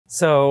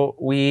So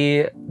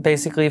we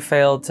basically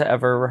failed to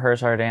ever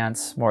rehearse our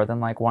dance more than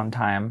like one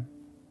time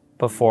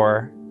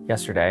before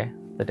yesterday,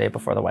 the day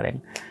before the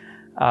wedding.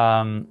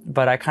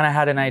 But I kind of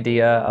had an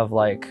idea of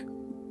like,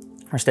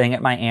 we're staying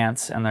at my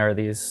aunt's and there are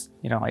these,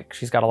 you know, like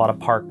she's got a lot of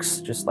parks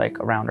just like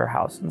around her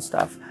house and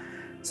stuff.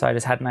 So I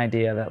just had an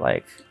idea that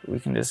like, we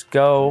can just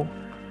go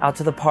out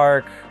to the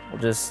park,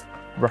 we'll just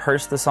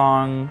rehearse the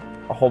song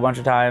a whole bunch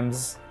of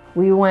times.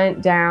 We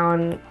went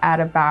down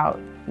at about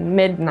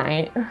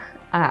midnight,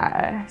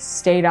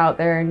 stayed out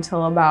there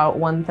until about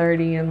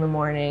 1:30 in the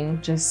morning,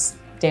 just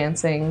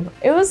dancing.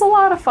 It was a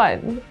lot of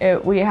fun.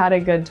 We had a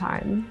good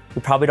time.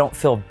 We probably don't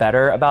feel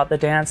better about the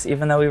dance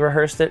even though we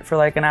rehearsed it for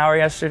like an hour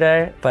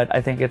yesterday, but I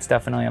think it's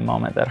definitely a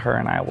moment that her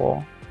and I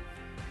will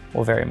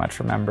very much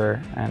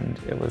remember, and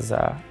it was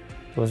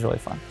really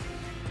fun.